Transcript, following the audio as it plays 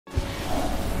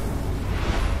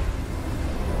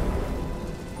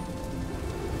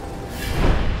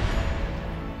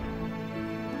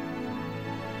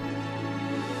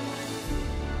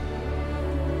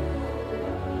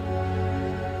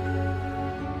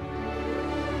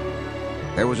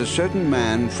There was a certain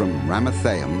man from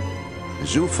Ramathaim, a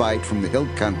Zuphite from the hill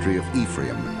country of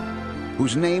Ephraim,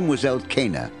 whose name was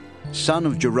Elkanah, son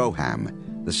of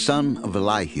Jeroham, the son of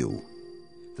Elihu,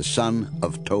 the son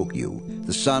of Tohu,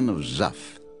 the son of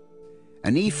Zuph,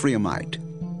 an Ephraimite.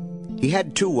 He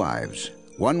had 2 wives.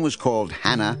 One was called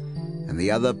Hannah, and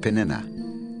the other Peninnah.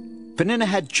 Peninnah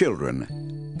had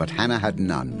children, but Hannah had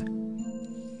none.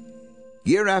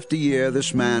 Year after year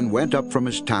this man went up from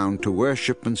his town to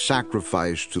worship and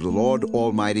sacrifice to the Lord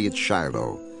Almighty at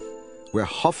Shiloh, where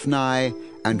Hophni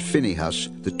and Phinehas,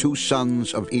 the 2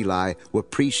 sons of Eli, were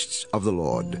priests of the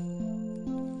Lord.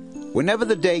 Whenever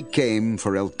the day came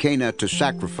for Elkanah to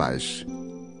sacrifice,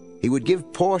 he would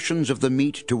give portions of the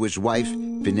meat to his wife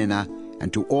Peninnah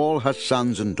and to all her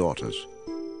sons and daughters.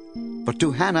 But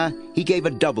to Hannah he gave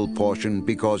a double portion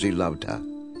because he loved her.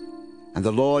 And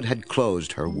the Lord had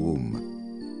closed her womb.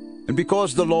 And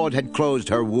because the Lord had closed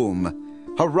her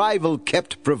womb, her rival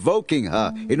kept provoking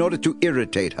her in order to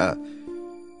irritate her.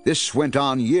 This went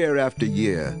on year after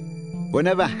year.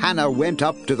 Whenever Hannah went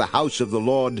up to the house of the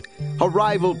Lord, her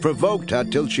rival provoked her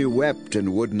till she wept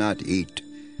and would not eat.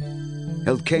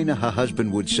 Elkanah, her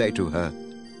husband, would say to her,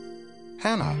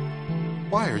 "Hannah,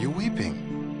 why are you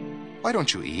weeping? Why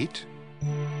don't you eat?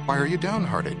 Why are you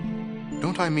downhearted?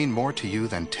 Don't I mean more to you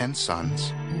than 10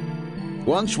 sons?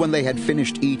 Once when they had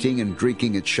finished eating and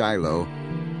drinking at Shiloh,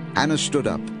 Hannah stood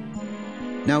up.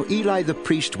 Now Eli the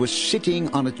priest was sitting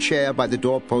on a chair by the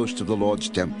doorpost of the Lord's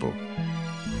temple.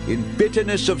 In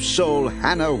bitterness of soul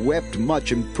Hannah wept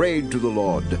much and prayed to the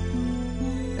Lord.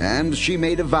 And she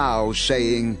made a vow,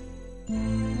 saying,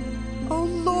 O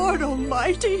Lord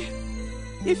Almighty,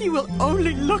 if you will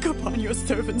only look upon your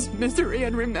servant's misery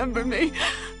and remember me,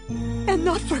 and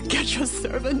not forget your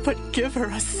servant, but give her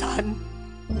a son,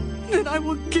 then I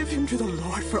will give him to the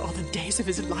Lord for all the days of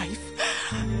his life,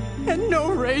 and no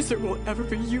razor will ever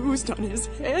be used on his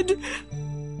head."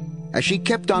 As she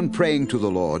kept on praying to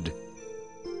the Lord,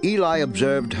 Eli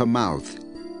observed her mouth.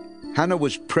 Hannah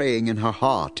was praying in her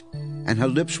heart, and her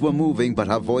lips were moving, but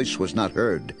her voice was not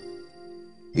heard.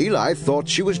 Eli thought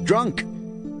she was drunk,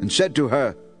 and said to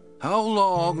her, "How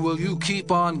long will you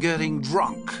keep on getting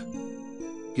drunk?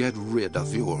 Get rid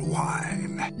of your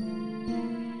wine."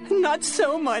 "Not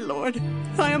so, my lord.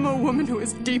 I am a woman who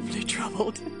is deeply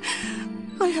troubled.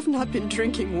 I have not been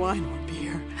drinking wine or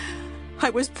beer. I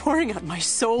was pouring out my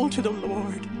soul to the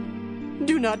Lord.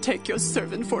 Do not take your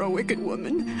servant for a wicked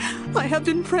woman. I have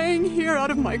been praying here out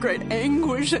of my great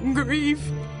anguish and grief."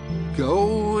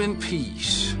 Go in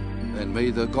peace, and may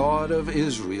the God of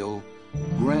Israel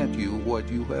grant you what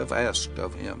you have asked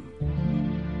of him.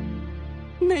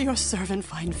 May your servant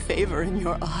find favor in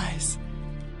your eyes.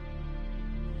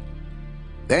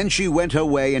 Then she went her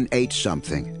way and ate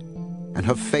something, and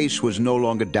her face was no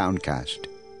longer downcast.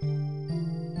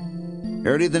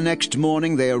 Early the next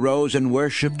morning they arose and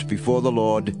worshipped before the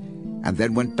Lord, and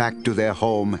then went back to their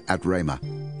home at Ramah.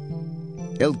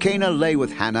 Elkanah lay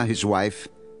with Hannah his wife,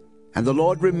 and the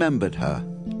Lord remembered her.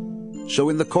 So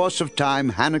in the course of time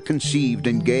Hannah conceived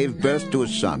and gave birth to a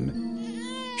son.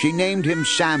 She named him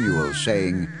Samuel,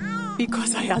 saying,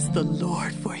 "Because I asked the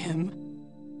Lord for him."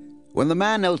 When the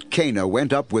man Elkanah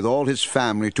went up with all his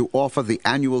family to offer the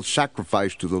annual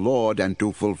sacrifice to the Lord and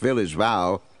to fulfill his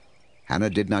vow,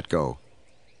 Hannah did not go.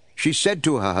 She said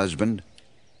to her husband,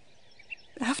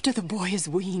 "After the boy is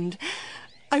weaned,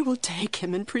 I will take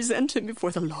him and present him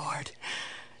before the Lord,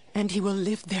 and he will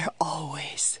live there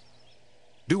always."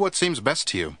 Do what seems best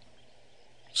to you.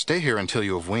 Stay here until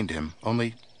you have weaned him,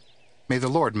 only may the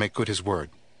Lord make good his word."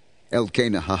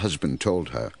 Elkanah her husband told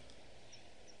her.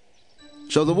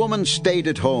 So the woman stayed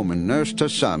at home and nursed her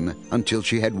son until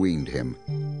she had weaned him.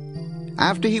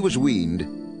 After he was weaned,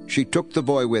 she took the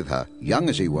boy with her, young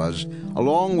as he was,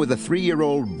 along with a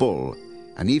 3-year-old bull,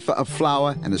 an ephah of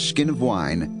flour and a skin of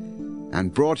wine,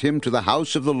 and brought him to the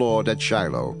house of the Lord at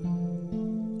Shiloh.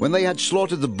 When they had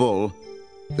slaughtered the bull,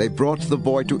 they brought the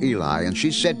boy to Eli, and she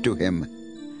said to him,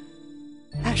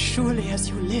 "As surely as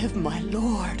you live, my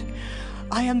Lord,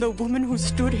 I am the woman who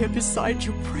stood here beside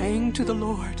you praying to the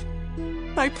Lord.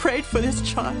 I prayed for this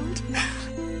child,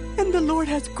 and the Lord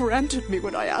has granted me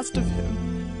what I asked of him.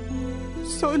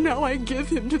 So now I give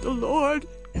him to the Lord.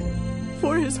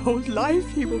 For his whole life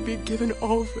he will be given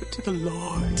over to the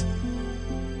Lord."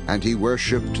 And he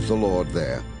worshipped the Lord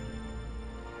there.